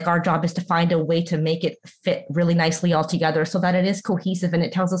our job is to find a way to make it fit really nicely all together so that it is cohesive and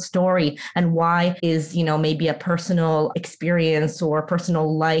it tells a story. And why is, maybe a personal experience or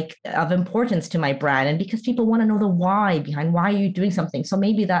personal like of importance to my brand? And because people want to know the why behind why are you doing something. So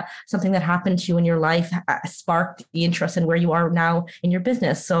maybe that something that happened to you in your life sparked the interest in where you are now in your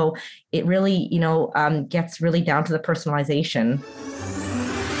business. So it really, gets really down to the personalization.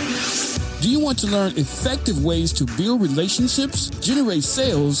 Do you want to learn effective ways to build relationships, generate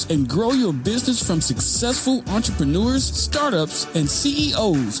sales, and grow your business from successful entrepreneurs, startups, and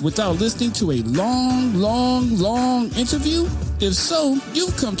CEOs without listening to a long interview? If so,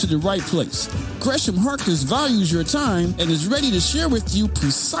 you've come to the right place. Gresham Harkless values your time and is ready to share with you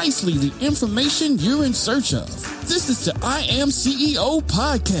precisely the information you're in search of. This is the I Am CEO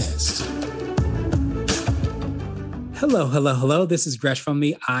podcast. Hello. This is Gresh from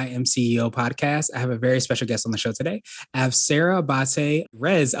the I Am CEO podcast. I have a very special guest on the show today. I have Sarah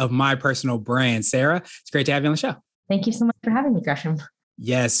Abbate-Rez of My Personal Brand. Sarah, it's great to have you on the show. Thank you so much for having me, Gresham.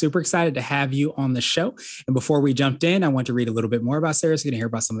 Yes, super excited to have you on the show. And before we jumped in, I want to read a little bit more about Sarah so you can hear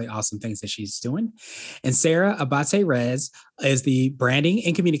about some of the awesome things that she's doing. And Sarah Abbate-Rez is the Branding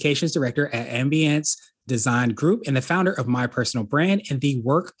and Communications Director at Ambience Design Group and the founder of My Personal Brand and the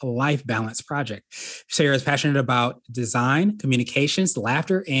Work-Life Balance Project. Sarah is passionate about design, communications,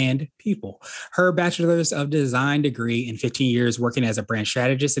 laughter, and people. Her Bachelor's of Design degree and 15 years working as a brand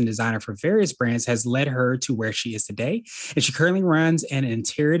strategist and designer for various brands has led her to where she is today. And she currently runs an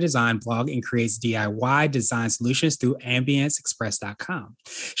interior design blog and creates DIY design solutions through ambienceexpress.com.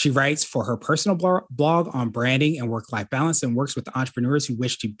 She writes for her personal blog on branding and work-life balance and works with entrepreneurs who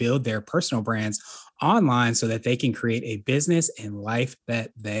wish to build their personal brands online so that they can create a business and life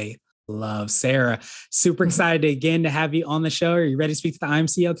that they love. Sarah, super excited again to have you on the show. Are you ready to speak to the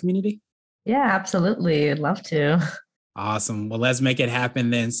IMCO community? Yeah, absolutely. I'd love to. Awesome. Well, let's make it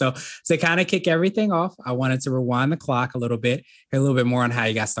happen then. So to kind of kick everything off, I wanted to rewind the clock a little bit, hear a little bit more on how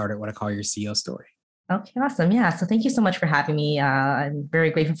you got started, what I call your CEO story. Okay, awesome. Yeah. So thank you so much for having me. I'm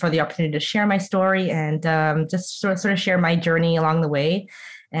very grateful for the opportunity to share my story and just sort of share my journey along the way.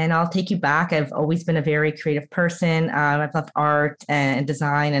 And I'll take you back. I've always been a very creative person. I've loved art and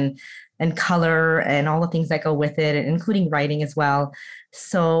design and color and all the things that go with it, including writing as well.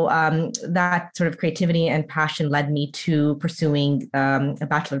 So that sort of creativity and passion led me to pursuing a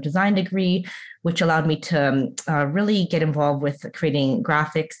Bachelor of Design degree, which allowed me to really get involved with creating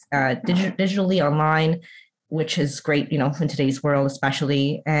graphics digitally online, which is great, in today's world,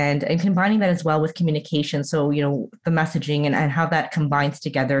 especially, and combining that as well with communication. So, the messaging and how that combines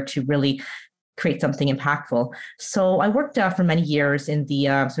together to really create something impactful. So I worked for many years in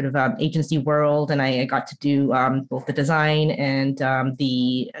the sort of agency world, and I got to do both the design and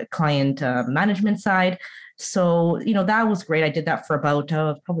the client management side. So, that was great. I did that for about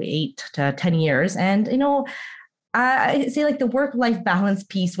probably 8 to 10 years. And, I say like the work-life balance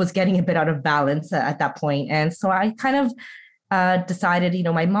piece was getting a bit out of balance at that point. And so I kind of decided,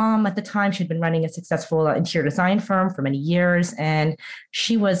 my mom at the time, she'd been running a successful interior design firm for many years, and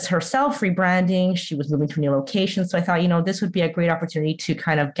she was herself rebranding. She was moving to a new location. So I thought, this would be a great opportunity to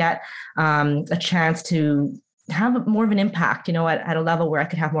kind of get a chance to have more of an impact, at a level where I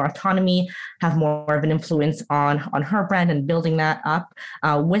could have more autonomy, have more of an influence on her brand and building that up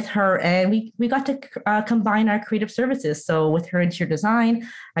with her. And we got to combine our creative services. So with her interior design,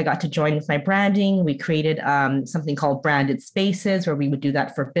 I got to join with my branding. We created something called Branded Spaces, where we would do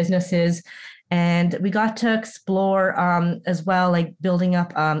that for businesses. And we got to explore as well, like building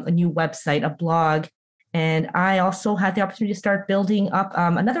up a new website, a blog. And I also had the opportunity to start building up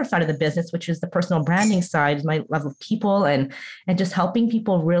another side of the business, which is the personal branding side, my love of people and just helping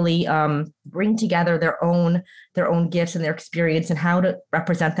people really bring together their own gifts and their experience and how to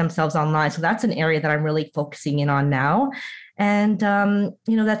represent themselves online. So that's an area that I'm really focusing in on now. And,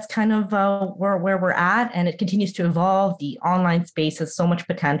 that's kind of where we're at, and it continues to evolve. The online space has so much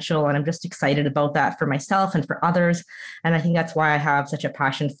potential, and I'm just excited about that for myself and for others. And I think that's why I have such a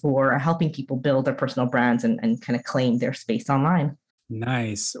passion for helping people build their personal brands and kind of claim their space online.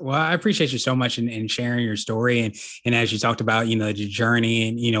 Nice. Well, I appreciate you so much in sharing your story. And as you talked about, the journey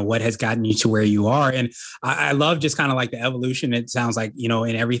and, what has gotten you to where you are. And I love just kind of like the evolution. It sounds like,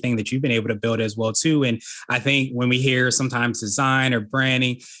 in everything that you've been able to build as well, too. And I think when we hear sometimes design or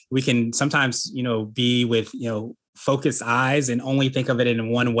branding, we can sometimes, be with, focused eyes and only think of it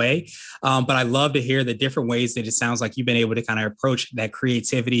in one way. But I love to hear the different ways that it sounds like you've been able to kind of approach that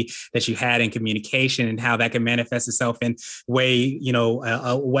creativity that you had in communication and how that can manifest itself in way,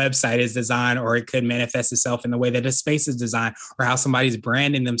 a website is designed, or it could manifest itself in the way that a space is designed, or how somebody's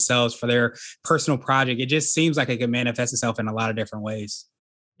branding themselves for their personal project. It just seems like it can manifest itself in a lot of different ways.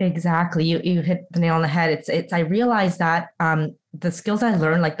 Exactly. You hit the nail on the head. I realized that the skills I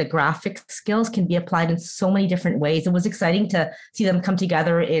learned, like the graphic skills, can be applied in so many different ways. It was exciting to see them come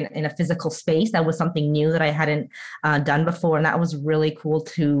together in a physical space. That was something new that I hadn't done before. And that was really cool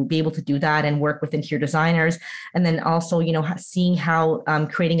to be able to do that and work with interior designers. And then also, seeing how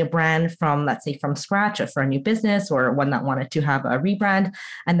creating a brand from, let's say, from scratch for a new business or one that wanted to have a rebrand,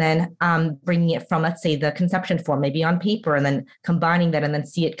 and then bringing it from, let's say, the conception form, maybe on paper, and then combining that and then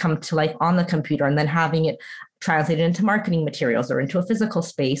see it come to life on the computer, and then having it translated into marketing materials or into a physical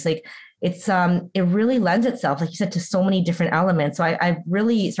space. Like it really lends itself, like you said, to so many different elements. So I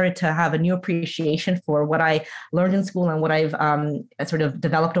really started to have a new appreciation for what I learned in school and what I've sort of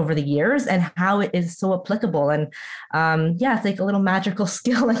developed over the years and how it is so applicable. And it's like a little magical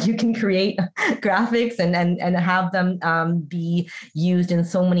skill that you can create graphics and have them be used in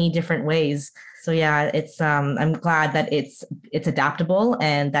so many different ways. So yeah, I'm glad that it's adaptable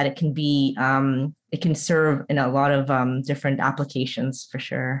and that it can be it can serve in a lot of different applications for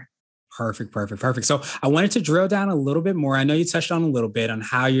sure. Perfect. So I wanted to drill down a little bit more. I know you touched on a little bit on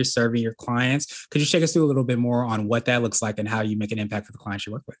how you're serving your clients. Could you take us through a little bit more on what that looks like and how you make an impact for the clients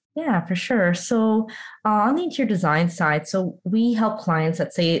you work with? Yeah, for sure. So on the interior design side, so we help clients,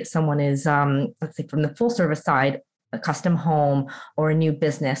 let's say someone is, let's say from the full service side, a custom home or a new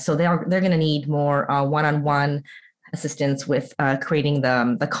business. So they're going to need more one-on-one assistance with creating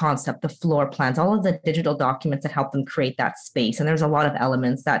the concept, the floor plans, all of the digital documents that help them create that space. And there's a lot of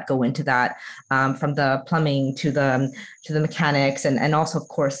elements that go into that, from the plumbing to the mechanics, and also, of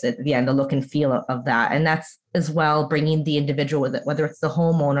course, at the end, the look and feel of that. And that's as well bringing the individual, whether it's the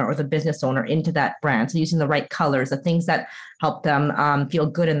homeowner or the business owner, into that brand. So using the right colors, the things that help them feel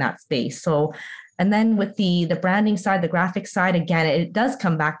good in that space. So. And then with the branding side, the graphic side, again, it does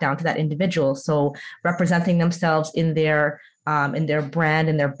come back down to that individual. So representing themselves in their brand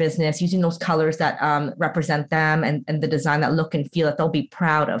and their business, using those colors that represent them and the design, that look and feel that they'll be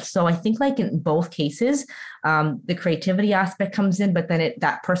proud of. So I think like in both cases, the creativity aspect comes in, but then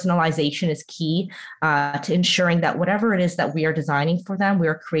that personalization is key to ensuring that whatever it is that we are designing for them, we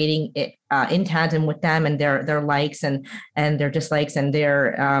are creating it in tandem with them and their likes and their dislikes and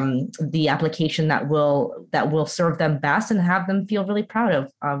their the application that will serve them best and have them feel really proud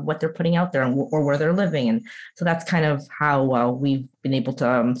of what they're putting out there or where they're living. And so that's kind of how we've been able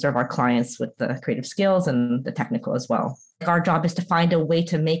to serve our clients with the creative skills and the technical as well. Our job is to find a way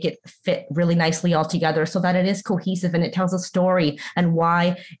to make it fit really nicely all together so that it is cohesive and it tells a story and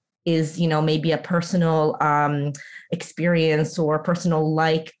why is, maybe a personal experience or personal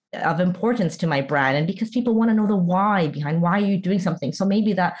of importance to my brand. And because people want to know the why behind why are you doing something. So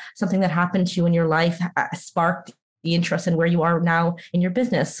maybe that something that happened to you in your life sparked the interest in where you are now in your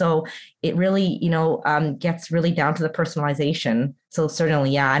business. So it really, gets really down to the personalization. So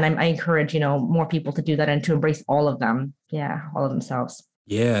certainly, yeah. And I encourage, more people to do that and to embrace all of them. Yeah, all of themselves.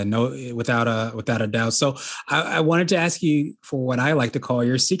 Yeah, no, without a doubt. So I wanted to ask you for what I like to call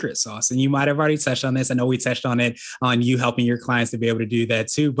your secret sauce. And you might have already touched on this. I know we touched on it, on you helping your clients to be able to do that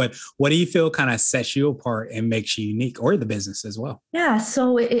too. But what do you feel kind of sets you apart and makes you unique, or the business as well? Yeah,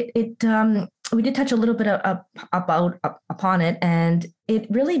 so we did touch a little bit upon it, and it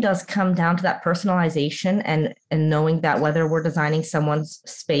really does come down to that personalization and knowing that whether we're designing someone's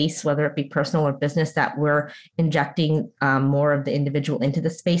space, whether it be personal or business, that we're injecting more of the individual into the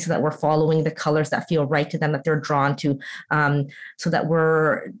space, so that we're following the colors that feel right to them, that they're drawn to, so that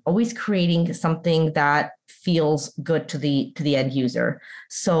we're always creating something that feels good to the end user.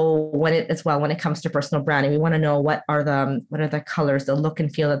 So when it comes to personal branding, we want to know what are the colors, the look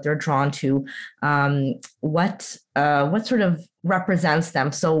and feel that they're drawn to, what sort of represents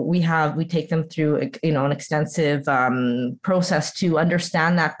them. So we take them through an extensive process to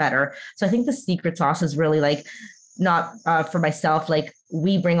understand that better. So I think the secret sauce is really like not for myself, like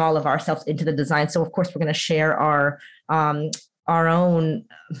we bring all of ourselves into the design. So of course we're going to share our own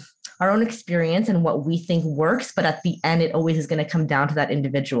experience and what we think works, but at the end, it always is going to come down to that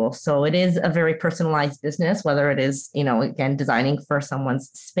individual. So it is a very personalized business, whether it is, again, designing for someone's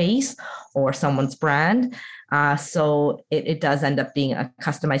space or someone's brand. So it does end up being a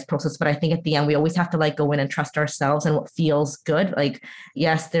customized process. But I think at the end, we always have to go in and trust ourselves and what feels good. Like,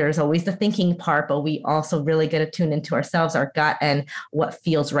 yes, there's always the thinking part, but we also really get to tune into ourselves, our gut, and what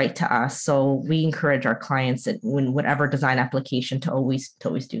feels right to us. So we encourage our clients in whatever design application to always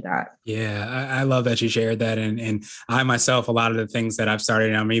do that. Yeah, I love that you shared that. And I myself, a lot of the things that I've started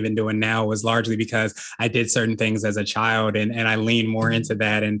and I'm even doing now was largely because I did certain things as a child and I lean more into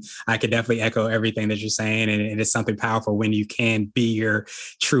that. And I could definitely echo everything that you're saying. And and it is something powerful when you can be your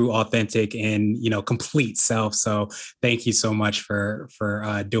true, authentic, and complete self. So thank you so much for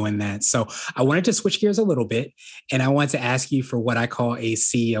doing that. So I wanted to switch gears a little bit, and I want to ask you for what I call a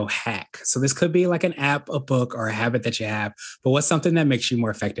CEO hack. So this could be like an app, a book, or a habit that you have, but what's something that makes you more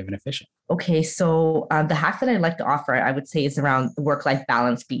effective and efficient? Okay, so the hack that I'd like to offer, I would say, is around the work-life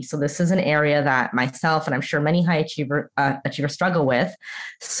balance piece. So this is an area that myself and I'm sure many high achievers struggle with.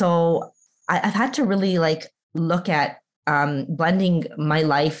 So I've had to really look at blending my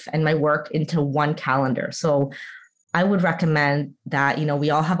life and my work into one calendar. So I would recommend that, we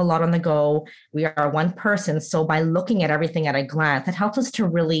all have a lot on the go. We are one person. So by looking at everything at a glance, it helps us to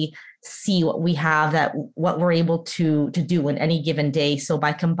really see what we have, what we're able to do in any given day. So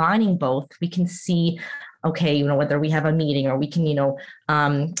by combining both, we can see, okay, whether we have a meeting or we can,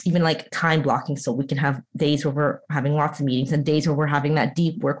 even like time blocking. So we can have days where we're having lots of meetings and days where we're having that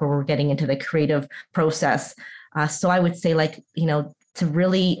deep work where we're getting into the creative process. So I would say to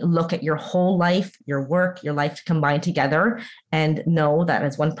really look at your whole life, your work, your life combined together, and know that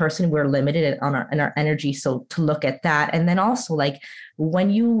as one person, we're limited in our energy. So to look at that. And then also when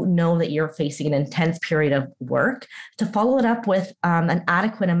you know that you're facing an intense period of work, to follow it up with an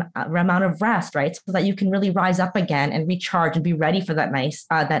adequate amount of rest, right? So that you can really rise up again and recharge and be ready for that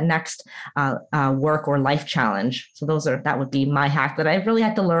next work or life challenge. So that would be my hack that I really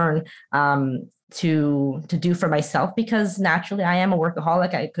had to learn to do for myself, because naturally I am a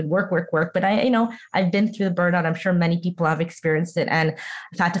workaholic. I could work, but I've been through the burnout. I'm sure many people have experienced it, and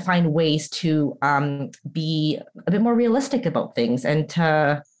I've had to find ways to be a bit more realistic about things and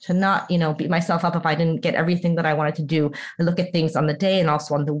to not, beat myself up if I didn't get everything that I wanted to do. I look at things on the day and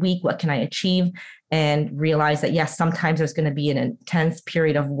also on the week. What can I achieve? And realize that, yes, sometimes there's going to be an intense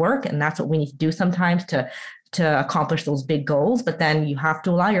period of work, and that's what we need to do sometimes to accomplish those big goals, but then you have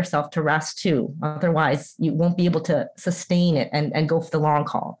to allow yourself to rest too. Otherwise, you won't be able to sustain it and go for the long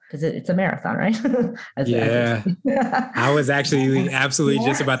haul, because it's a marathon, right? I was actually absolutely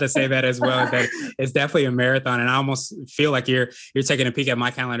just about to say that as well. That it's definitely a marathon, and I almost feel like you're taking a peek at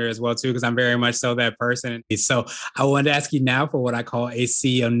my calendar as well too, because I'm very much so that person. So I wanted to ask you now for what I call a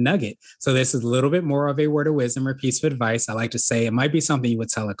CEO nugget. So this is a little bit more of a word of wisdom or piece of advice. I like to say it might be something you would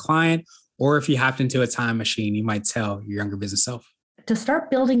tell a client, or if you hopped into a time machine, you might tell your younger business self. To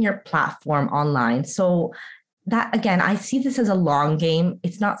start building your platform online. So that, again, I see this as a long game.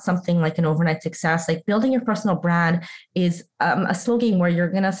 It's not something like an overnight success. Like building your personal brand is a slow game where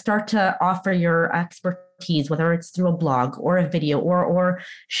you're going to start to offer your expertise, whether it's through a blog or a video or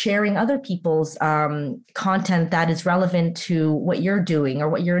sharing other people's content that is relevant to what you're doing or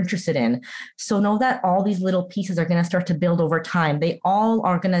what you're interested in. So know that all these little pieces are going to start to build over time. They all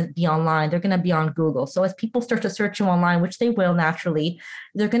are going to be online. They're going to be on Google. So as people start to search you online, which they will naturally,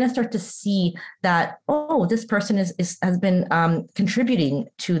 they're going to start to see that, oh, this person has been contributing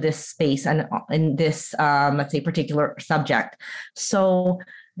to this space and in this, let's say, particular subject. So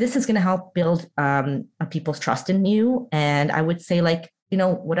this is going to help build people's trust in you. And I would say,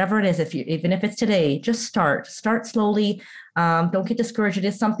 whatever it is, even if it's today, just start slowly. Don't get discouraged. It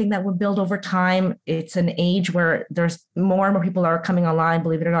is something that will build over time. It's an age where there's more and more people are coming online.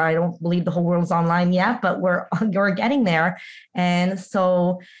 Believe it or not, I don't believe the whole world is online yet, but we're getting there. And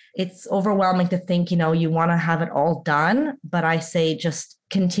so it's overwhelming to think, you want to have it all done. But I say just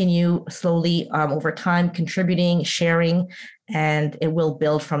continue slowly over time, contributing, sharing, and it will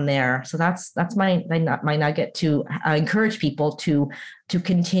build from there. So that's my nugget to encourage people to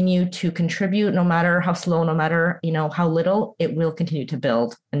continue to contribute, no matter how slow, no matter how little. It will continue to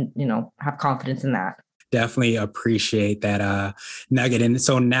build, and have confidence in that. Definitely appreciate that nugget. And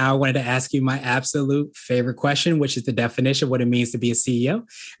so now I wanted to ask you my absolute favorite question, which is the definition of what it means to be a CEO. And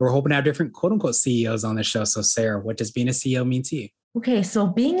we're hoping to have different quote unquote CEOs on the show. So Sarah, what does being a CEO mean to you? Okay, so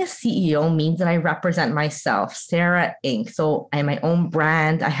being a CEO means that I represent myself, Sarah Inc. So I am my own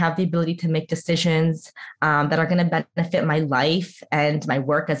brand. I have the ability to make decisions that are going to benefit my life and my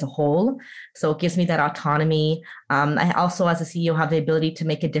work as a whole. So it gives me that autonomy. I also, as a CEO, have the ability to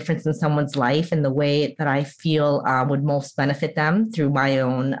make a difference in someone's life in the way that I feel would most benefit them through my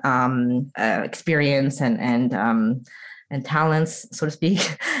own experience and talents, so to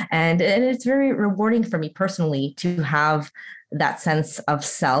speak. And it's very rewarding for me personally to have that sense of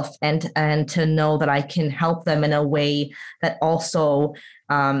self and to know that I can help them in a way that also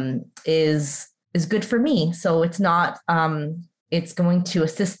is good for me. So it's not, it's going to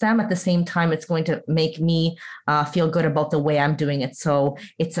assist them. At the same time, it's going to make me feel good about the way I'm doing it. So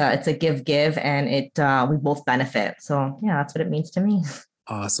it's a give, and we both benefit. So yeah, that's what it means to me.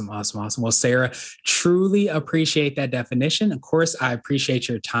 Awesome. Well, Sarah, truly appreciate that definition. Of course, I appreciate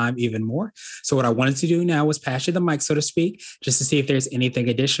your time even more. So what I wanted to do now was pass you the mic, so to speak, just to see if there's anything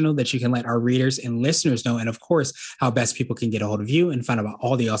additional that you can let our readers and listeners know. And of course, how best people can get a hold of you and find out about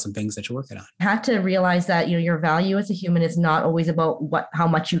all the awesome things that you're working on. I had to realize that, your value as a human is not always about how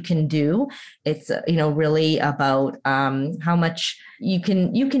much you can do. It's, really about how much you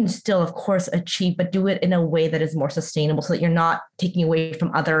can still, of course, achieve, but do it in a way that is more sustainable so that you're not taking away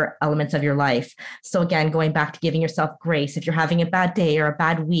from other elements of your life. So again, going back to giving yourself grace. If you're having a bad day or a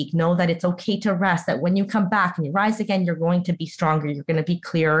bad week, know that it's okay to rest, that when you come back and you rise again, you're going to be stronger. You're going to be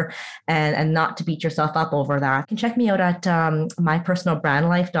clearer and not to beat yourself up over that. You can check me out at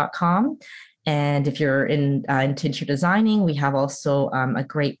mypersonalbrandlife.com. And if you're into interior designing, we have also a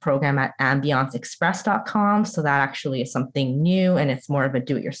great program at ambianceexpress.com. So that actually is something new and it's more of a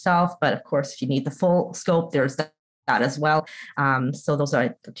do-it-yourself. But of course, if you need the full scope, there's that as well. So those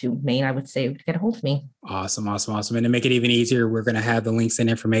are the two main, I would say, to get a hold of me. Awesome. And to make it even easier, we're going to have the links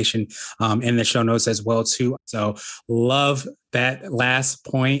and information in the show notes as well, too. So love that last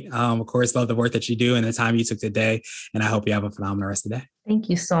point. Of course, love the work that you do and the time you took today. And I hope you have a phenomenal rest of the day. Thank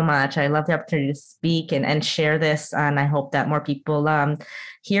you so much. I love the opportunity to speak and share this. And I hope that more people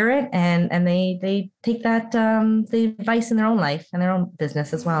hear it and they take that the advice in their own life and their own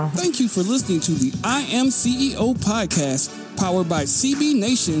business as well. Thank you for listening to the I Am CEO podcast, powered by CB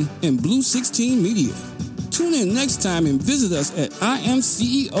Nation and Blue 16 Media. Tune in next time and visit us at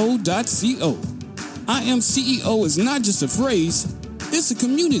imceo.co. I Am CEO is not just a phrase, it's a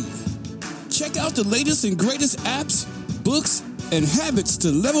community. Check out the latest and greatest apps, books, and habits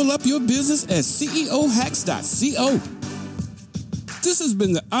to level up your business at ceohacks.co. This has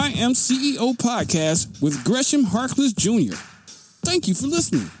been the I Am CEO podcast with Gresham Harkless Jr. Thank you for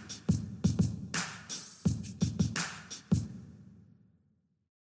listening.